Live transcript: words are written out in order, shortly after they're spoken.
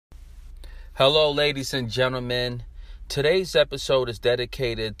Hello, ladies and gentlemen. Today's episode is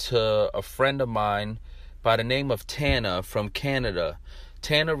dedicated to a friend of mine by the name of Tanner from Canada.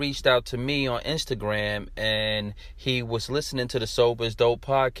 Tanner reached out to me on Instagram and he was listening to the Sober is Dope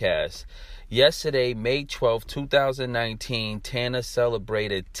podcast. Yesterday, May 12, 2019, Tanner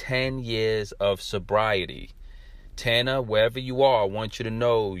celebrated 10 years of sobriety. Tanner, wherever you are, I want you to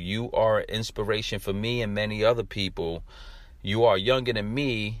know you are an inspiration for me and many other people. You are younger than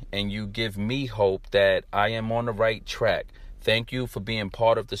me, and you give me hope that I am on the right track. Thank you for being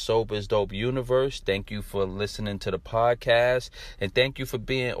part of the Sober is Dope universe. Thank you for listening to the podcast. And thank you for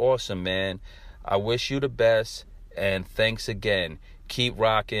being awesome, man. I wish you the best, and thanks again. Keep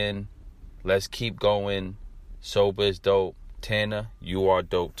rocking. Let's keep going. Sober is Dope. Tanner, you are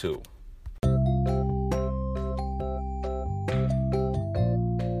dope too.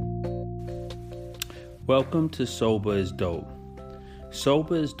 Welcome to Sober is Dope.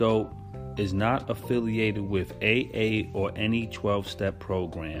 Sober is Dope is not affiliated with AA or any 12-step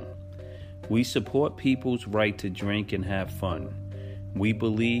program. We support people's right to drink and have fun. We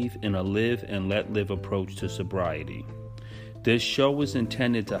believe in a live and let live approach to sobriety. This show is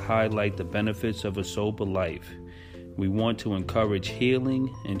intended to highlight the benefits of a sober life. We want to encourage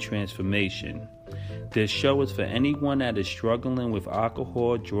healing and transformation. This show is for anyone that is struggling with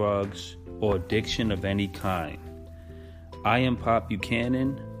alcohol, drugs, or addiction of any kind. I am Pop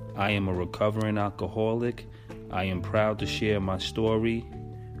Buchanan. I am a recovering alcoholic. I am proud to share my story.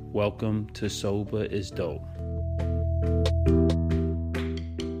 Welcome to Sober is Dope.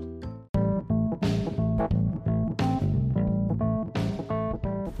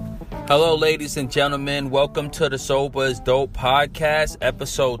 Hello, ladies and gentlemen. Welcome to the Sober is Dope podcast,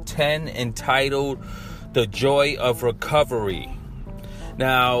 episode 10, entitled The Joy of Recovery.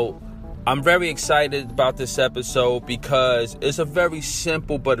 Now, I'm very excited about this episode because it's a very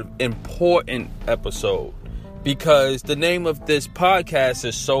simple but important episode. Because the name of this podcast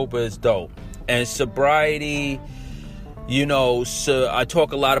is Sober is Dope. And sobriety, so I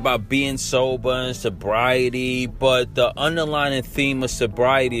talk a lot about being sober and sobriety, but the underlying theme of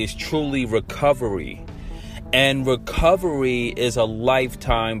sobriety is truly recovery. And recovery is a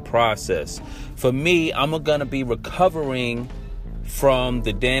lifetime process. For me, I'm going to be recovering from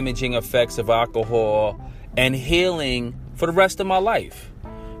the damaging effects of alcohol and healing for the rest of my life,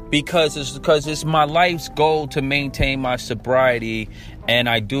 because it's my life's goal to maintain my sobriety, and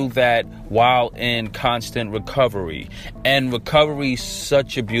I do that while in constant recovery. And recovery is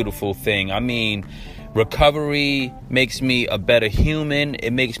such a beautiful thing. I mean, recovery makes me a better human.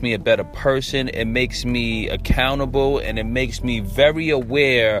 It makes me a better person. It makes me accountable, and it makes me very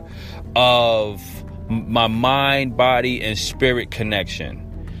aware of my mind, body, and spirit connection.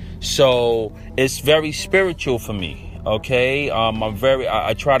 So it's very spiritual for me. Okay.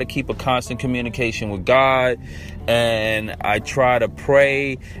 I try to keep a constant communication with God, and I try to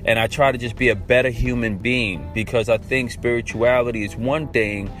pray, and I try to just be a better human being, because I think spirituality is one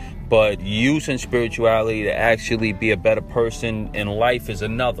thing, but using spirituality to actually be a better person in life is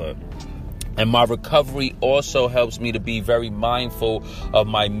another. And my recovery also helps me to be very mindful of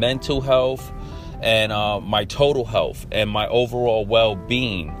my mental health and my total health and my overall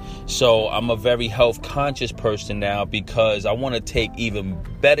well-being. So I'm a very health conscious person now, because I want to take even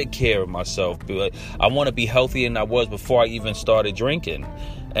better care of myself. I want to be healthier than I was before I even started drinking.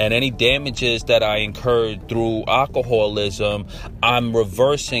 And any damages that I incurred through alcoholism, I'm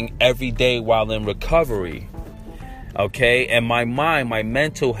reversing every day while in recovery. Okay, and my mind, my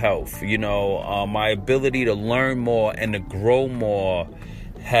mental health, my ability to learn more and to grow more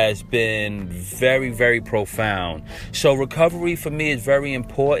has been very, very profound. So recovery for me is very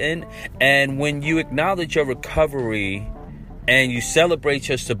important. And when you acknowledge your recovery and you celebrate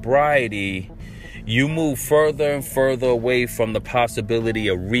your sobriety, you move further and further away from the possibility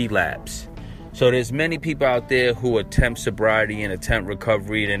of relapse. So there's many people out there who attempt sobriety and attempt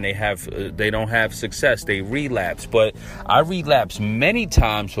recovery, and they don't have success. They relapse. But I relapsed many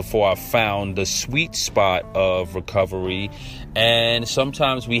times before I found the sweet spot of recovery. And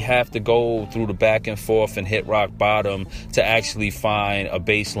sometimes we have to go through the back and forth and hit rock bottom to actually find a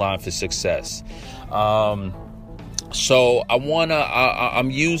baseline for success. So I'm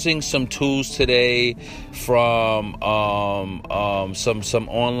using some tools today from some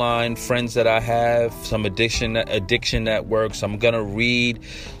online friends that I have, some addiction networks. I'm going to read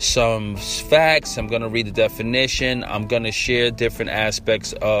some facts. I'm going to read the definition. I'm going to share different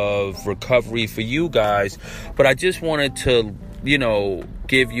aspects of recovery for you guys. But I just wanted to,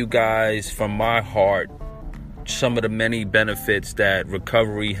 give you guys from my heart some of the many benefits that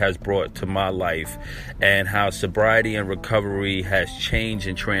recovery has brought to my life, and how sobriety and recovery has changed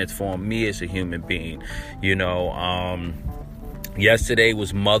and transformed me as a human being. Yesterday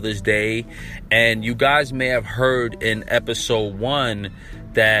was Mother's Day, and you guys may have heard in episode 1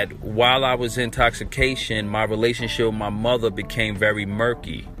 that while I was in intoxication, my relationship with my mother became very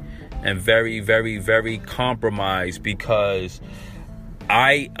murky and very, very, very compromised, because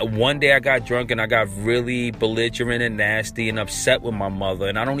one day I got drunk and I got really belligerent and nasty and upset with my mother.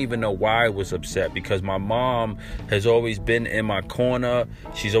 And I don't even know why I was upset, because my mom has always been in my corner.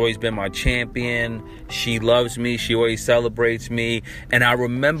 She's always been my champion. She loves me. She always celebrates me. And I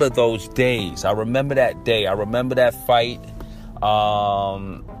remember those days. I remember that day. I remember that fight.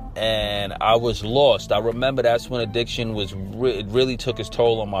 And I was lost. I remember that's when addiction it really took its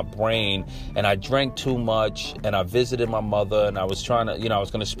toll on my brain, and I drank too much, and I visited my mother, and I was trying to, I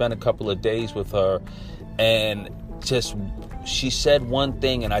was going to spend a couple of days with her, and she said one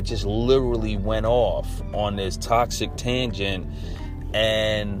thing, and I just literally went off on this toxic tangent,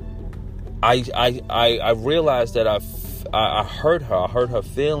 and I realized that I hurt her. I hurt her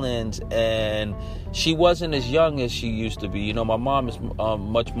feelings, and she wasn't as young as she used to be. My mom is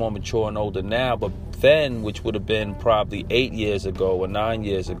much more mature and older now, but then, which would have been probably 8 years ago or 9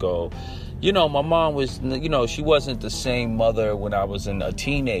 years ago, my mom was, she wasn't the same mother when I was a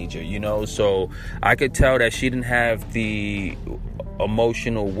teenager, so I could tell that she didn't have the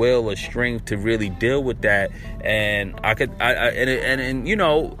emotional will or strength to really deal with that. And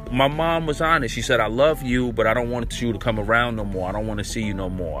my mom was honest. She said, I love you, but I don't want you to come around no more. I don't want to see you no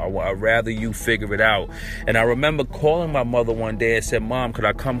more. I'd rather you figure it out. And I remember calling my mother one day and said, Mom, could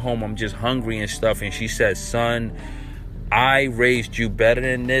I come home? I'm just hungry and stuff. And she said, son, I raised you better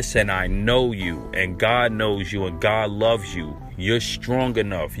than this, and I know you, and God knows you, and God loves you. You're strong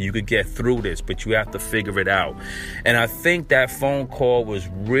enough. You could get through this, but you have to figure it out. And I think that phone call was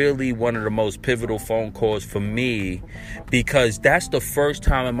really one of the most pivotal phone calls for me, because that's the first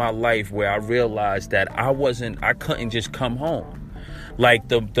time in my life where I realized that I couldn't just come home.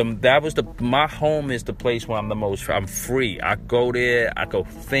 Like my home is the place where I'm free. I go there, I could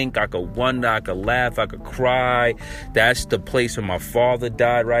think, I could wonder, I could laugh, I could cry. That's the place where my father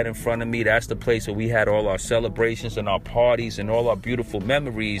died right in front of me. That's the place where we had all our celebrations and our parties and all our beautiful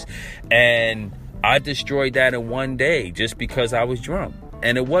memories. And I destroyed that in one day just because I was drunk.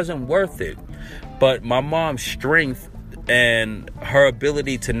 And it wasn't worth it. But my mom's strength and her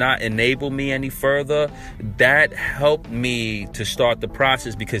ability to not enable me any further, that helped me to start the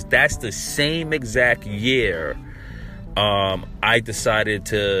process, because that's the same exact year I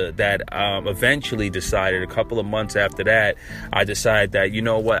eventually decided a couple of months after that, I decided that, you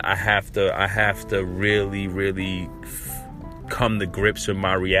know what, I have to really, really come to grips with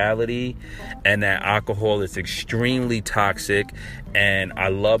my reality, and that alcohol is extremely toxic, and I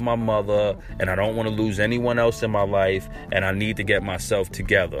love my mother, and I don't want to lose anyone else in my life, and I need to get myself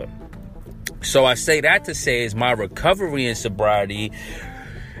together. So I say that to say is my recovery and sobriety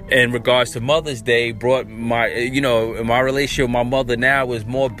in regards to Mother's Day brought my relationship with my mother now is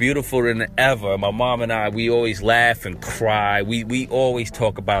more beautiful than ever. My mom and I, we always laugh and cry. We always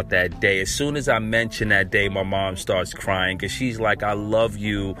talk about that day. As soon as I mention that day, my mom starts crying, because she's like, I love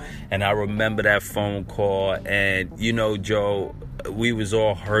you, and I remember that phone call, and Joe, we was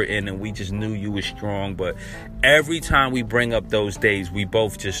all hurting, and we just knew you were strong. But every time we bring up those days, we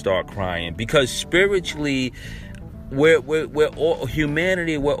both just start crying, because spiritually, we're all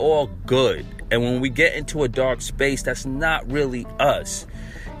humanity. We're all good, and when we get into a dark space, that's not really us,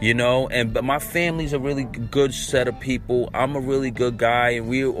 but my family's a really good set of people. I'm a really good guy, and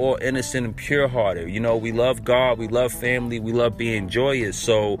we're all innocent and pure hearted. We love God, we love family, we love being joyous.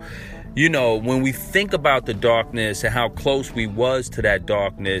 So when we think about the darkness and how close we was to that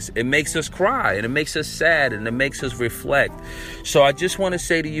darkness, it makes us cry, and it makes us sad, and it makes us reflect. So I just want to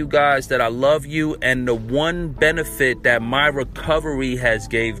say to you guys that I love you, and the one benefit that my recovery has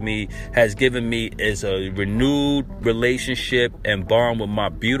given me is a renewed relationship and bond with my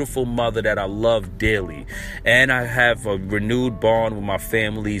beautiful mother that I love dearly. And I have a renewed bond with my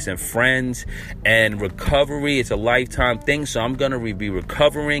families and friends, and recovery is a lifetime thing. So I'm going to be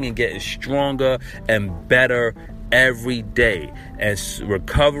recovering and getting stronger and better every day, and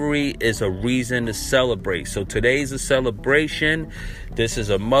recovery is a reason to celebrate. So today's a celebration. This is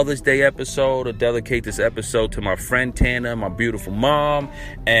a Mother's Day episode. I dedicate this episode to my friend Tana, my beautiful mom,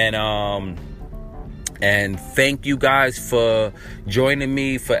 and thank you guys for joining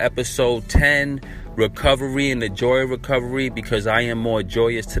me for episode 10 recovery and the joy of recovery, because I am more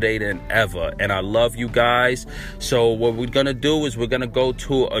joyous today than ever. And I love you guys. So what we're going to do is we're going to go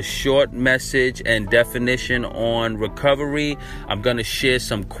to a short message and definition on recovery. I'm going to share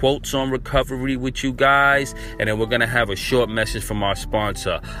some quotes on recovery with you guys. And then we're going to have a short message from our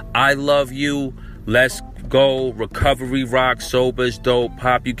sponsor. I love you. Let's go. Recovery rocks, sober is dope.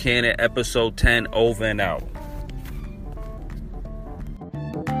 Pop Buchanan, episode 10, over and out.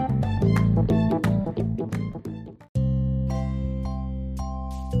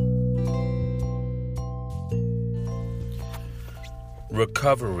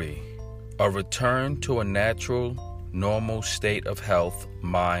 Recovery, a return to a natural, normal state of health,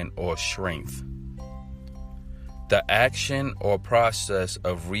 mind, or strength. The action or process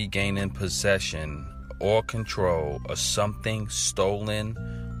of regaining possession or control of something stolen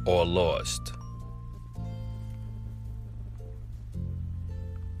or lost.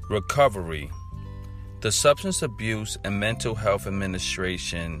 Recovery. The Substance Abuse and Mental Health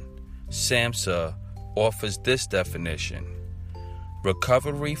Administration, SAMHSA, offers this definition.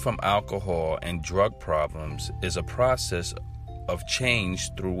 Recovery from alcohol and drug problems is a process of change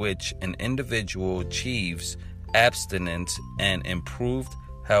through which an individual achieves abstinence and improved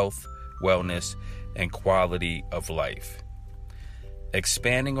health, wellness, and quality of life.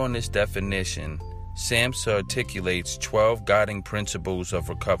 Expanding on this definition, SAMHSA articulates 12 guiding principles of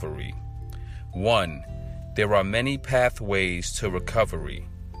recovery. 1. There are many pathways to recovery.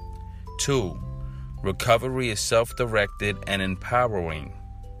 2. Recovery is self-directed and empowering.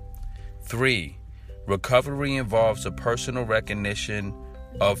 3. Recovery involves a personal recognition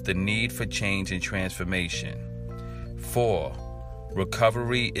of the need for change and transformation. 4.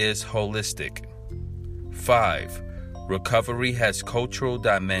 Recovery is holistic. 5. Recovery has cultural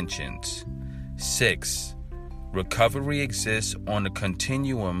dimensions. 6. Recovery exists on a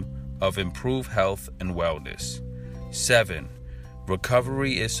continuum of improved health and wellness. 7.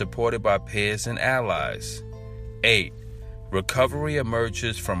 Recovery is supported by peers and allies. 8. Recovery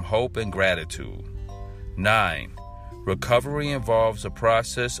emerges from hope and gratitude. 9. Recovery involves a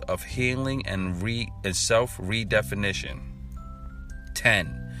process of healing and self-redefinition.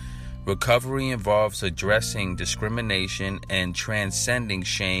 10. Recovery involves addressing discrimination and transcending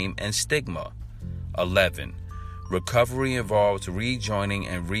shame and stigma. 11. Recovery involves rejoining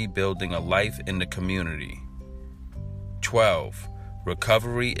and rebuilding a life in the community. 12.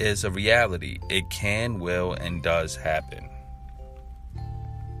 Recovery is a reality. It can, will, and does happen.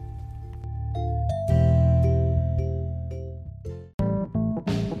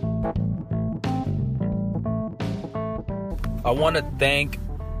 I want to thank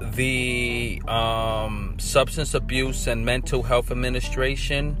the Substance Abuse and Mental Health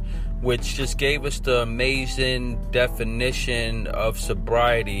Administration, which just gave us the amazing definition of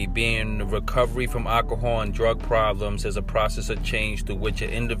sobriety being recovery from alcohol and drug problems as a process of change through which an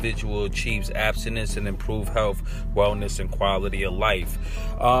individual achieves abstinence and improved health, wellness, and quality of life.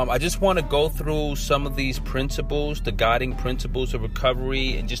 I just want to go through some of these principles, the guiding principles of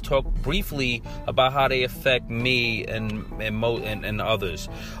recovery, and just talk briefly about how they affect me and others.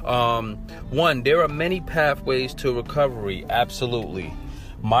 1, there are many pathways to recovery. Absolutely.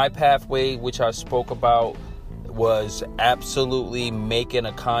 My pathway, which I spoke about, was absolutely making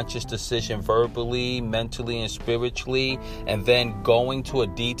a conscious decision verbally, mentally, and spiritually, and then going to a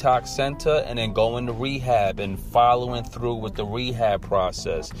detox center and then going to rehab and following through with the rehab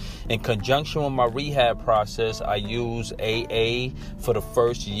process. In conjunction with my rehab process, I used AA for the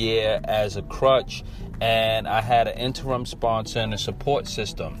first year as a crutch, and I had an interim sponsor and a support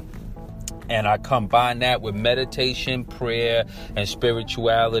system. And I combine that with meditation, prayer, and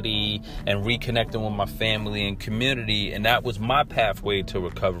spirituality, and reconnecting with my family and community. And that was my pathway to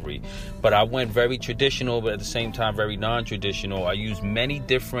recovery. But I went very traditional, but at the same time, very non-traditional. I used many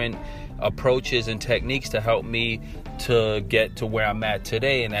different approaches and techniques to help me to get to where I'm at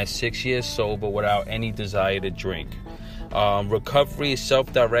today. And that's 6 years sober without any desire to drink. Recovery is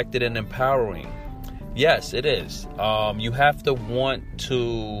self-directed and empowering. Yes, it is. You have to want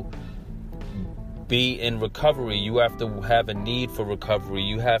to be in recovery. You have to have a need for recovery.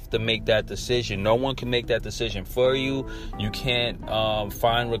 You have to make that decision. No one can make that decision for you. You can't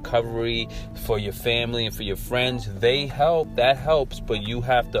find recovery for your family and for your friends. They help. That helps, but you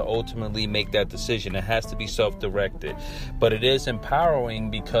have to ultimately make that decision. It has to be self-directed. But it is empowering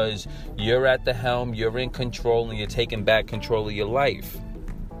because you're at the helm, you're in control, and you're taking back control of your life.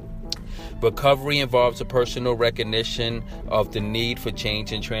 Recovery involves a personal recognition of the need for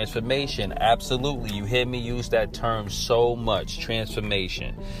change and transformation. Absolutely. You hear me use that term so much,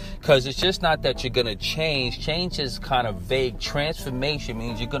 transformation. Because it's just not that you're going to change. Change is kind of vague. Transformation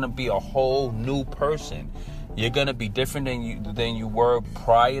means you're going to be a whole new person. You're going to be different than you were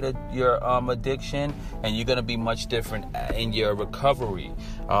prior to your addiction, and you're going to be much different in your recovery.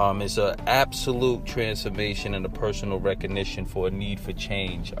 It's an absolute transformation and a personal recognition for a need for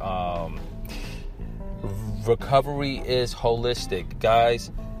change. Recovery is holistic. Guys,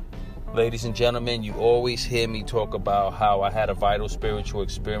 ladies and gentlemen, you always hear me talk about how I had a vital spiritual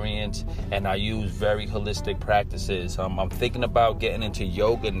experience and I use very holistic practices. I'm thinking about getting into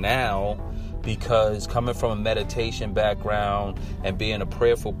yoga now because coming from a meditation background and being a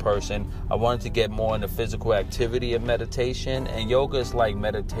prayerful person, I wanted to get more into physical activity of meditation, and yoga is like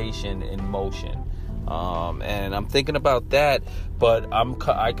meditation in motion. And I'm thinking about that, but I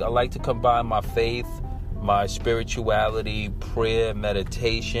like to combine my faith, my spirituality, prayer,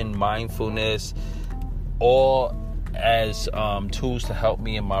 meditation, mindfulness, all as tools to help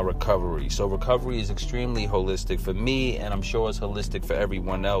me in my recovery. So recovery is extremely holistic for me, and I'm sure it's holistic for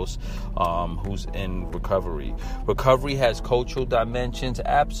everyone else who's in recovery. Recovery has cultural dimensions,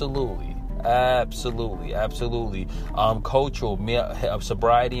 absolutely. Cultural,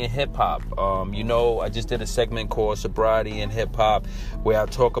 sobriety and hip hop. I just did a segment called Sobriety and Hip Hop where I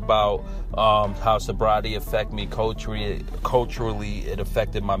talk about how sobriety affected me culturally. It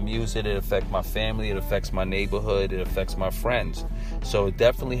affected my music, it affects my family, it affects my neighborhood, it affects my friends. So it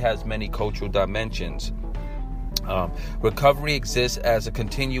definitely has many cultural dimensions. Recovery exists as a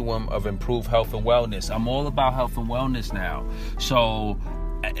continuum of improved health and wellness. I'm all about health and wellness now. So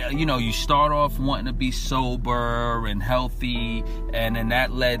you start off wanting to be sober and healthy, and then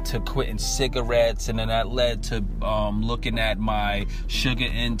that led to quitting cigarettes, and then that led to looking at my sugar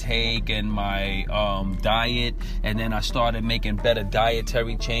intake and my diet, and then I started making better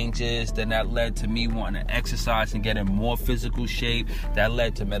dietary changes. Then that led to me wanting to exercise and get in more physical shape. That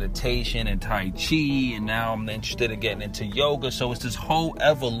led to meditation and Tai Chi, and now I'm interested in getting into yoga. So it's this whole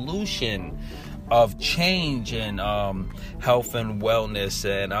evolution of change and health and wellness,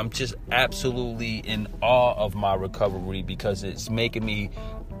 and I'm just absolutely in awe of my recovery because it's making me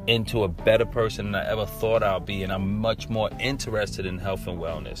into a better person than I ever thought I'd be, and I'm much more interested in health and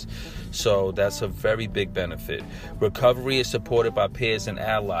wellness. So that's a very big benefit. Recovery is supported by peers and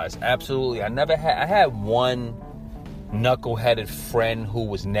allies. Absolutely. I had one knuckleheaded friend who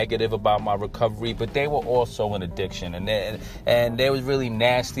was negative about my recovery, but they were also in addiction, and they was really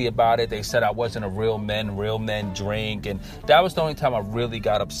nasty about it. They said I wasn't a real man drink, and that was the only time I really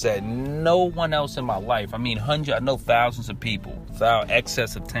got upset. No one else in my life, I know thousands of people,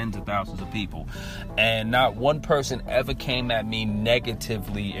 excess of tens of thousands of people, and not one person ever came at me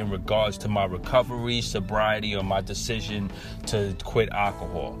negatively in regards to my recovery, sobriety, or my decision to quit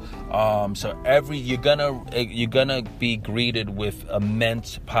alcohol. So you're gonna be greeted with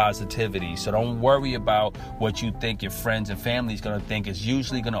immense positivity. So don't worry about what you think your friends and family is going to think. It's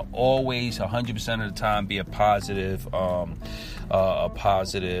usually going to always 100% of the time be a positive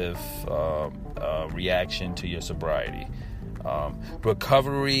reaction to your sobriety.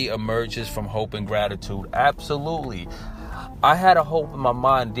 Recovery emerges from hope and gratitude. Absolutely. I had a hope in my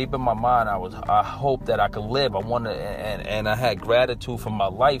mind, deep in my mind. I hoped that I could live. And I had gratitude for my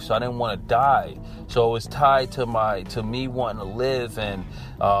life, so I didn't want to die. So it was tied to me wanting to live and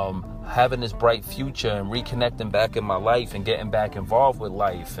having this bright future and reconnecting back in my life and getting back involved with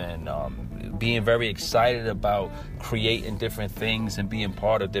life and being very excited about creating different things and being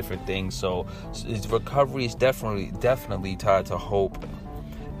part of different things. So recovery is definitely tied to hope.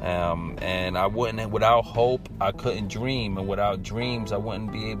 And without hope, I couldn't dream. And without dreams, I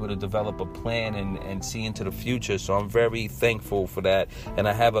wouldn't be able to develop a plan and see into the future. So I'm very thankful for that. And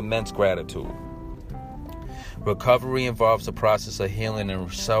I have immense gratitude. Recovery involves a process of healing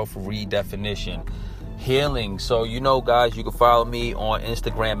and self-redefinition. Healing. So, guys, you can follow me on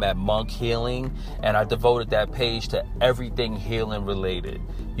Instagram at Monk Healing, and I devoted that page to everything healing related.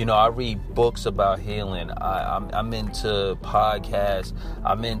 I read books about healing. I'm into podcasts.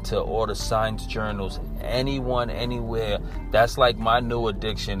 I'm into all the science journals. Anyone, anywhere. That's like my new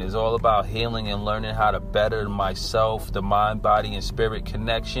addiction. Is all about healing and learning how to better myself, the mind, body, and spirit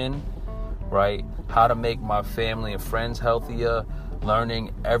connection, right? How to make my family and friends healthier.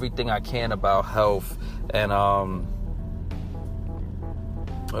 Learning everything I can about health and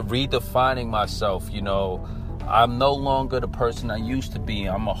redefining myself. I'm no longer the person I used to be.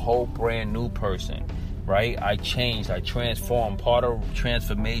 I'm a whole brand new person. right? I changed, I transformed. Part of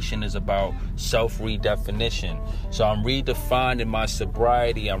transformation is about self-redefinition. So I'm redefining my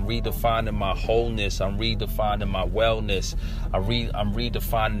sobriety, I'm redefining my wholeness, I'm redefining my wellness, I'm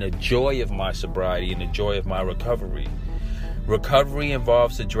redefining the joy of my sobriety and the joy of my recovery. Recovery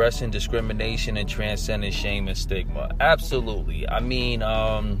involves addressing discrimination and transcending shame and stigma. Absolutely. I mean,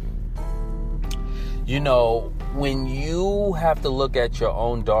 when you have to look at your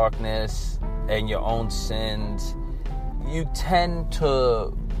own darkness and your own sins, you tend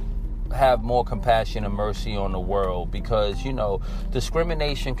to have more compassion and mercy on the world, because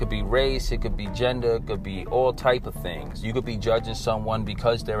discrimination could be race, it could be gender, it could be all type of things. You could be judging someone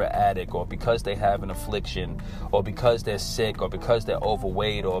because they're an addict, or because they have an affliction, or because they're sick, or because they're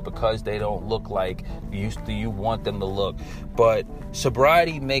overweight, or because they don't look like you want them to look. But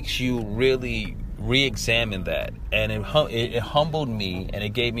sobriety makes you really re-examine that, and it humbled me, and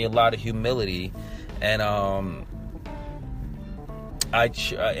it gave me a lot of humility, and I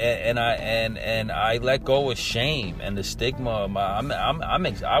let go of shame and the stigma.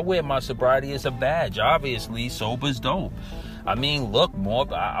 I wear my sobriety as a badge. Obviously, sober's dope. I mean, look,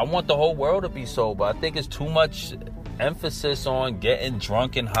 I want the whole world to be sober. I think it's too much emphasis on getting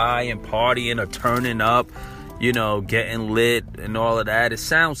drunk and high and partying or turning up, getting lit and all of that. It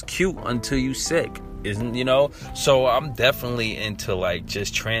sounds cute until you sick. So I'm definitely into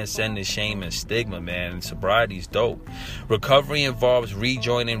just transcending shame and stigma, man. And sobriety's dope. Recovery involves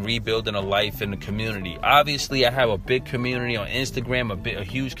rejoining, rebuilding a life in the community. Obviously, I have a big community on Instagram, a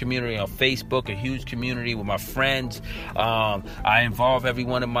huge community on Facebook, a huge community with my friends. I involve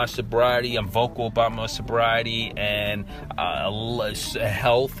everyone in my sobriety. I'm vocal about my sobriety and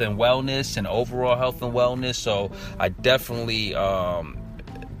health and wellness and overall health and wellness. So I definitely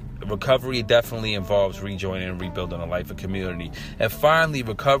recovery definitely involves rejoining and rebuilding a life of community. And finally,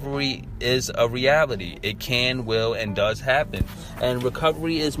 recovery is a reality. It can, will, and does happen. And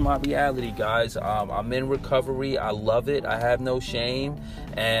recovery is my reality, guys. I'm in recovery. I love it. I have no shame.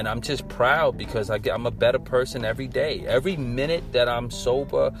 And I'm just proud because I'm a better person every day. Every minute that I'm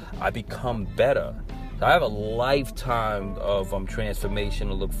sober, I become better. I have a lifetime of transformation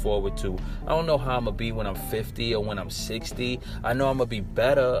to look forward to. I don't know how I'm going to be when I'm 50 or when I'm 60. I know I'm going to be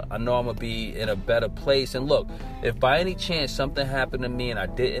better. I know I'm going to be in a better place. And look, if by any chance something happened to me and I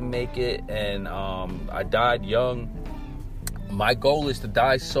didn't make it and I died young, my goal is to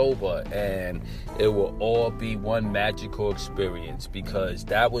die sober, and it will all be one magical experience, because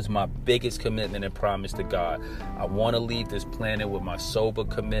that was my biggest commitment and promise to God. I want to leave this planet with my sober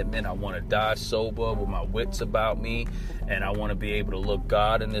commitment. I want to die sober with my wits about me, and I want to be able to look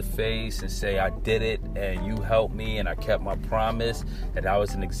God in the face and say, I did it, and you helped me, and I kept my promise, that I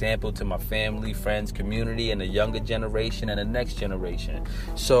was an example to my family, friends, community, and the younger generation and the next generation.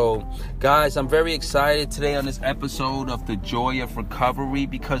 So, guys, I'm very excited today on this episode of The Joy of Recovery,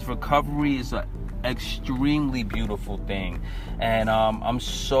 because recovery is an extremely beautiful thing, and I'm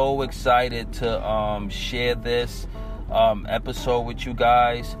so excited to share this episode with you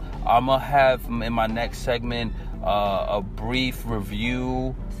guys. I'm gonna have in my next segment a brief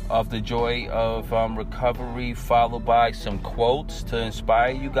review of the joy of recovery, followed by some quotes to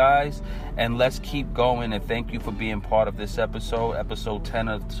inspire you guys. And let's keep going, and thank you for being part of this episode 10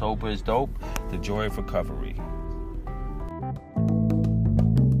 of Sober is Dope, The Joy of Recovery.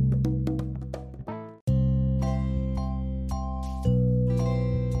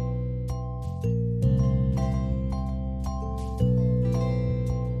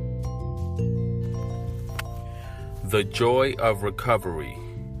 The joy of recovery.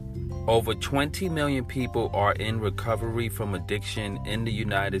 Over 20 million people are in recovery from addiction in the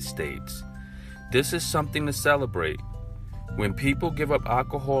United States. This is something to celebrate. When people give up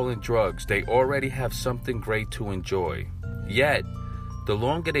alcohol and drugs, they already have something great to enjoy. Yet, the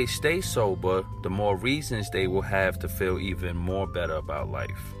longer they stay sober, the more reasons they will have to feel even more better about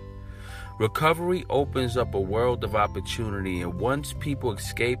life. Recovery opens up a world of opportunity, and once people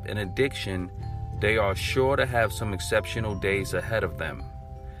escape an addiction, they are sure to have some exceptional days ahead of them.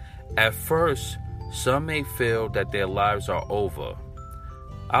 At first, some may feel that their lives are over.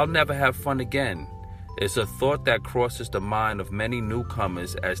 I'll never have fun again. It's a thought that crosses the mind of many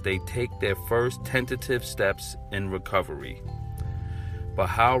newcomers as they take their first tentative steps in recovery. But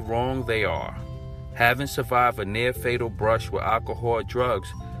how wrong they are. Having survived a near-fatal brush with alcohol or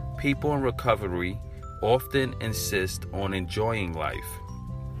drugs, people in recovery often insist on enjoying life.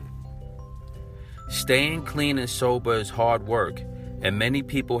 Staying clean and sober is hard work, and many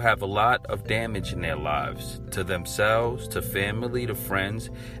people have a lot of damage in their lives, to themselves, to family, to friends,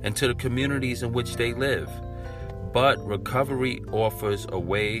 and to the communities in which they live. But recovery offers a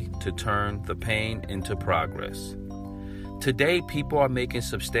way to turn the pain into progress. Today, people are making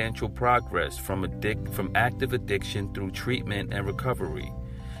substantial progress from active addiction through treatment and recovery,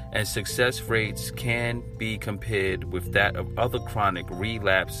 and success rates can be compared with that of other chronic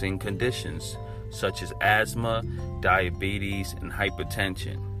relapsing conditions such as asthma, diabetes, and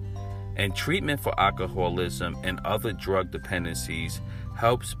hypertension. And treatment for alcoholism and other drug dependencies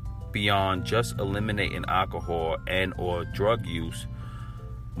helps beyond just eliminating alcohol and or drug use.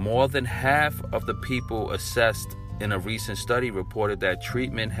 More than half of the people assessed in a recent study reported that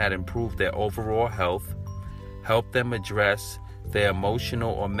treatment had improved their overall health, helped them address their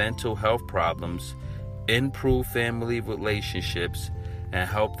emotional or mental health problems, improve family relationships, and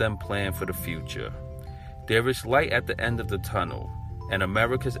help them plan for the future. There is light at the end of the tunnel, and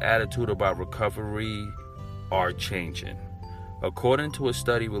America's attitude about recovery are changing. According to a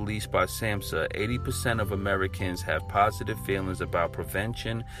study released by SAMHSA, 80% of Americans have positive feelings about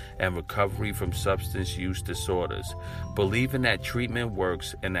prevention and recovery from substance use disorders, believing that treatment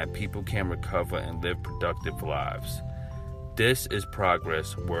works and that people can recover and live productive lives. This is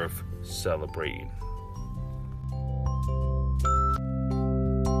progress worth celebrating.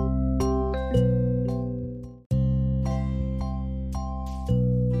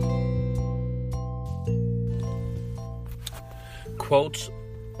 Quotes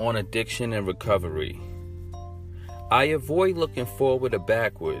on addiction and recovery. I avoid looking forward or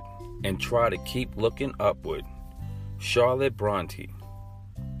backward and try to keep looking upward. Charlotte Bronte.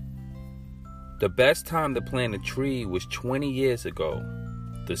 The best time to plant a tree was 20 years ago.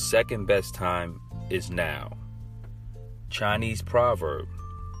 The second best time is now. Chinese proverb.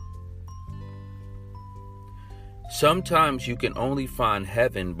 Sometimes you can only find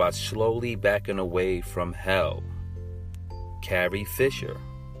heaven by slowly backing away from hell. Carrie Fisher.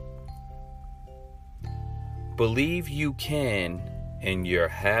 Believe you can, and you're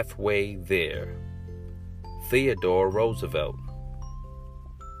halfway there. Theodore Roosevelt.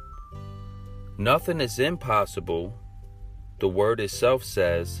 Nothing is impossible. The word itself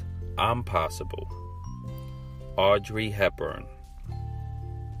says, I'm possible. Audrey Hepburn.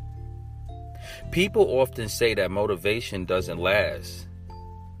 People often say that motivation doesn't last.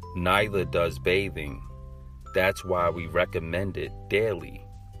 Neither does bathing. That's why we recommend it daily.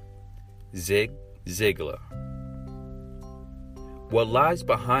 Zig Ziglar. What lies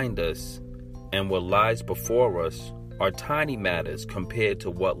behind us and what lies before us are tiny matters compared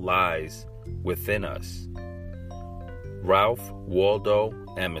to what lies within us. Ralph Waldo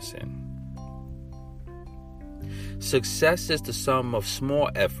Emerson. Success is the sum of small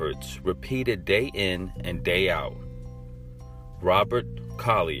efforts repeated day in and day out. Robert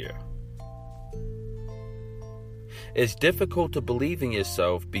Collier. It's difficult to believe in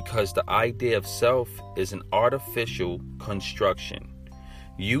yourself because the idea of self is an artificial construction.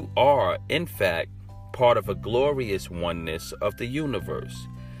 You are, in fact, part of a glorious oneness of the universe.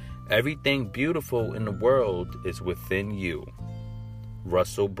 Everything beautiful in the world is within you.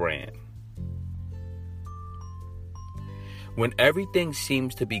 Russell Brand. When everything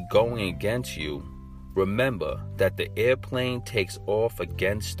seems to be going against you, remember that the airplane takes off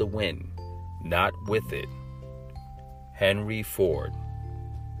against the wind, not with it. Henry Ford.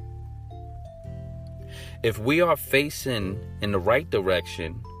 If we are facing in the right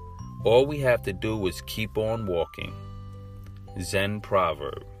direction, all we have to do is keep on walking. Zen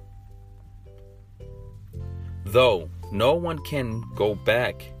proverb. Though no one can go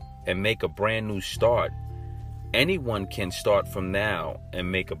back and make a brand new start, anyone can start from now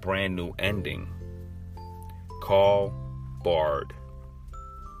and make a brand new ending. Carl Bard.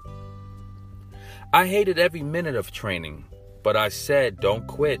 I hated every minute of training, but I said don't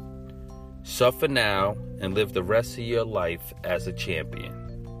quit. Suffer now and live the rest of your life as a champion.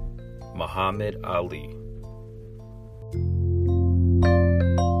 Muhammad Ali.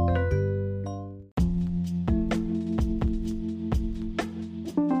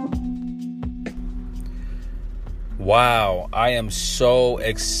 Wow, I am so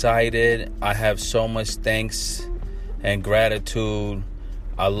excited. I have so much thanks and gratitude.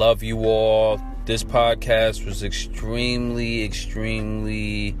 I love you all. This podcast was extremely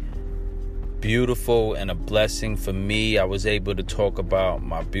beautiful and a blessing for me. I was able to talk about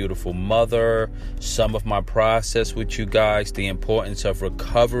my beautiful mother, some of my process with you guys, the importance of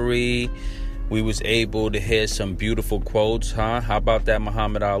recovery. We was able to hear some beautiful quotes, huh? How about that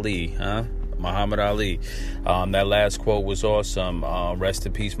Muhammad Ali, huh? Muhammad Ali. That last quote was awesome. Rest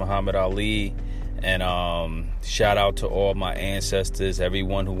in peace, Muhammad Ali. And shout out to all my ancestors,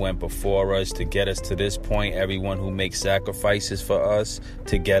 everyone who went before us to get us to this point, everyone who makes sacrifices for us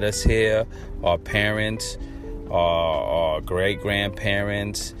to get us here, our parents, our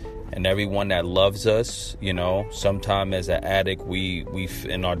great-grandparents, and everyone that loves us. You know, sometime as an addict, we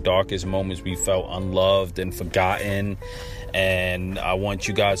in our darkest moments, we felt unloved and forgotten. And I want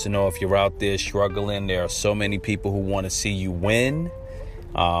you guys to know, if you're out there struggling, there are so many people who want to see you win.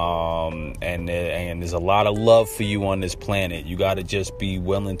 And there's a lot of love for you on this planet. You got to just be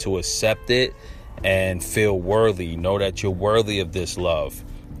willing to accept it and feel worthy. Know that you're worthy of this love.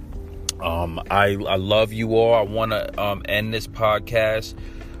 I love you all. I want to end this podcast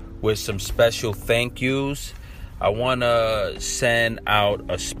with some special thank yous. I want to send out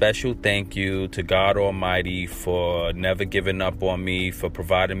a special thank you to God Almighty for never giving up on me, for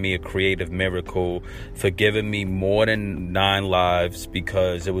providing me a creative miracle, for giving me more than 9 lives,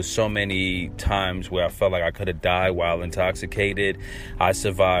 because there was so many times where I felt like I could have died while intoxicated. I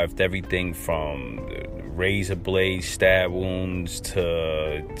survived everything from razor blade stab wounds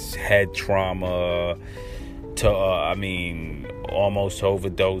to head trauma to, almost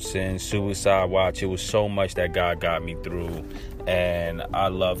overdosing, suicide watch. It was so much that God got me through, and I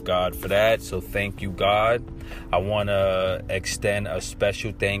love God for that. So thank you, God. I want to extend a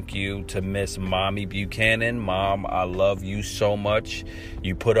special thank you to Miss Mommy Buchanan. Mom, I love you so much.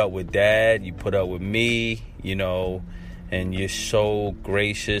 You put up with Dad, you put up with me, you know, and you're so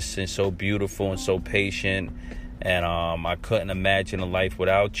gracious and so beautiful and so patient. And I couldn't imagine a life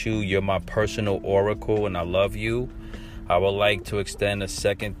without you. You're my personal oracle, and I love you. I would like to extend a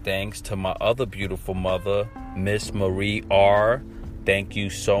second thanks to my other beautiful mother, Miss Marie R. Thank you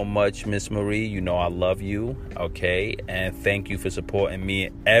so much, Miss Marie. You know I love you, okay? And thank you for supporting me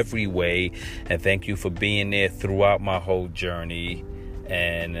in every way. And thank you for being there throughout my whole journey.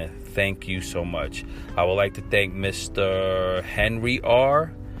 And thank you so much. I would like to thank Mr. Henry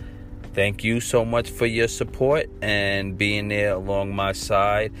R. Thank you so much for your support and being there along my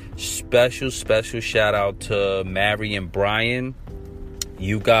side. Special shout out to Mary and Brian.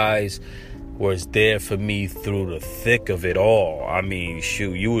 You guys was there for me through the thick of it all. I mean,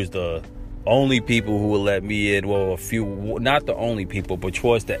 shoot, you was the only people who would let me in. Well, a few, not the only people, but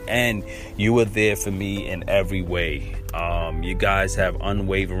towards the end, you were there for me in every way. You guys have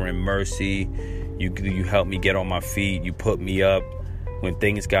unwavering mercy. You helped me get on my feet. You put me up. When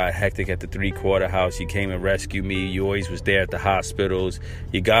things got hectic at the 3-Quarter House, you came and rescued me. You always was there at the hospitals.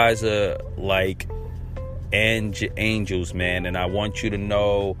 You guys are like angels, man. And I want you to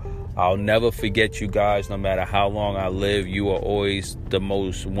know I'll never forget you guys. No matter how long I live, you are always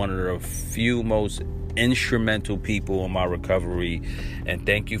one of the few most instrumental people in my recovery. And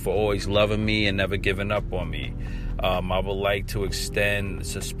thank you for always loving me and never giving up on me. I would like to extend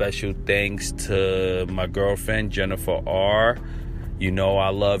some special thanks to my girlfriend, Jennifer R. You know I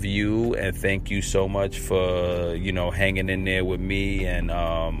love you, and thank you so much for, hanging in there with me and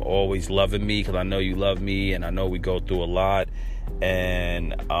always loving me, because I know you love me, and I know we go through a lot.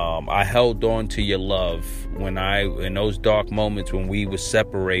 And I held on to your love in those dark moments when we were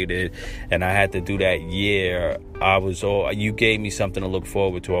separated and I had to do that year. You gave me something to look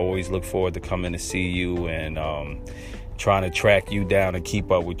forward to. I always look forward to coming to see you, and trying to track you down and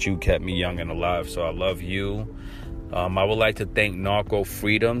keep up with you kept me young and alive. So I love you. I would like to thank Narco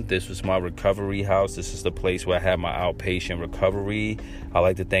Freedom. This was my recovery house. This is the place where I had my outpatient recovery. I'd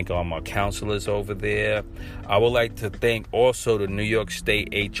like to thank all my counselors over there. I would like to thank also the New York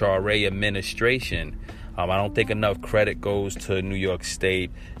State HRA administration. I don't think enough credit goes to New York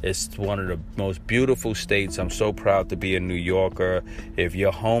State. It's one of the most beautiful states. I'm so proud to be a New Yorker. If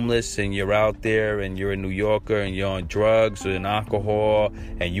you're homeless and you're out there and you're a New Yorker and you're on drugs and alcohol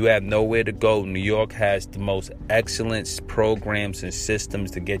and you have nowhere to go, New York has the most excellent programs and systems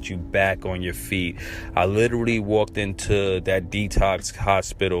to get you back on your feet. I literally walked into that detox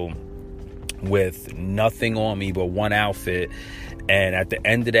hospital with nothing on me but one outfit. And at the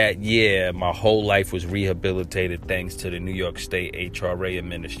end of that year, my whole life was rehabilitated thanks to the New York State HRA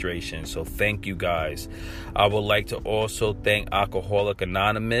administration. So thank you guys. I would like to also thank Alcoholic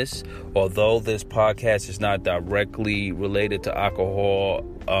Anonymous. Although this podcast is not directly related to Alcohol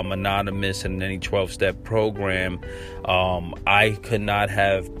Anonymous and any 12-step program, I could not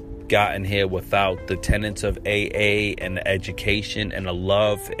have gotten here without the tenets of AA and the education and the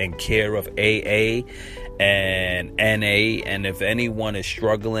love and care of AA and NA. And if anyone is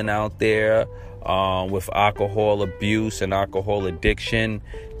struggling out there with alcohol abuse and alcohol addiction,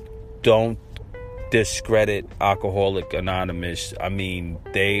 don't discredit Alcoholic Anonymous. I mean,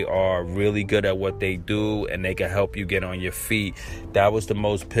 they are really good at what they do, and they can help you get on your feet. That was the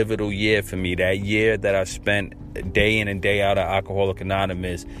most pivotal year for me. That year that I spent day in and day out at Alcoholics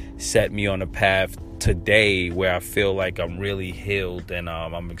Anonymous set me on a path today where I feel like I'm really healed, and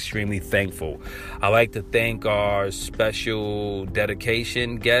I'm extremely thankful. I like to thank our special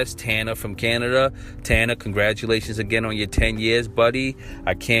dedication guest, Tanner from Canada. Tanner, congratulations again on your 10 years, buddy.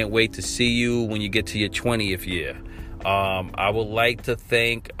 I can't wait to see you when you get to your 20th year. I would like to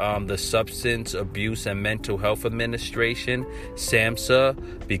thank the Substance Abuse and Mental Health Administration,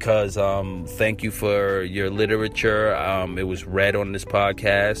 SAMHSA, because thank you for your literature. It was read on this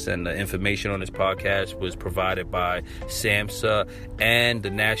podcast, and the information on this podcast was provided by SAMHSA and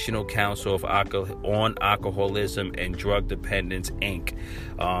the National Council on Alcoholism and Drug Dependence, Inc.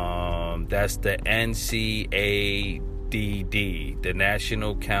 That's the NCADD, the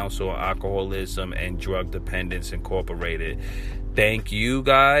National Council on Alcoholism and Drug Dependence Incorporated. Thank you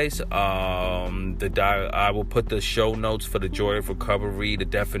guys. I will put the show notes for the Joy of Recovery, the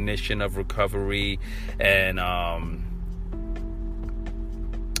definition of recovery, and I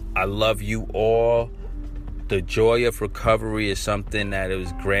love you all. The joy of recovery is something that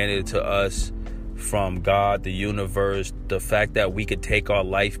is granted to us from God, the universe. The fact that we could take our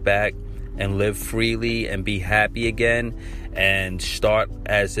life back and live freely and be happy again and start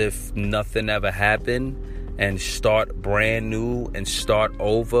as if nothing ever happened and start brand new and start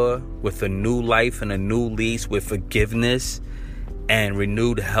over with a new life and a new lease with forgiveness and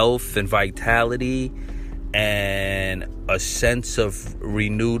renewed health and vitality and a sense of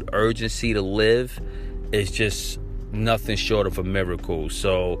renewed urgency to live is just nothing short of a miracle.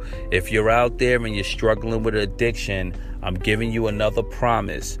 So if you're out there and you're struggling with addiction, I'm giving you another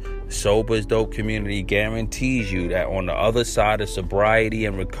promise. Sober is Dope community guarantees you that on the other side of sobriety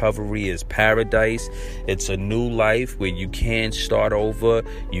and recovery is paradise. It's a new life where you can start over,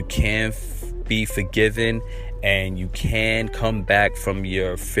 you can be forgiven, and you can come back from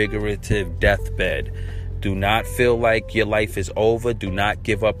your figurative deathbed. Do not feel like your life is over. Do not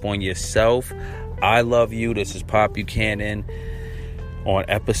give up on yourself. I love you. This is Pop Buchanan on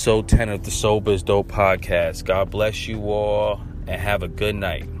episode 10 of the Sober is Dope podcast. God bless you all and have a good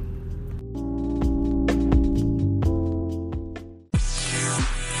night.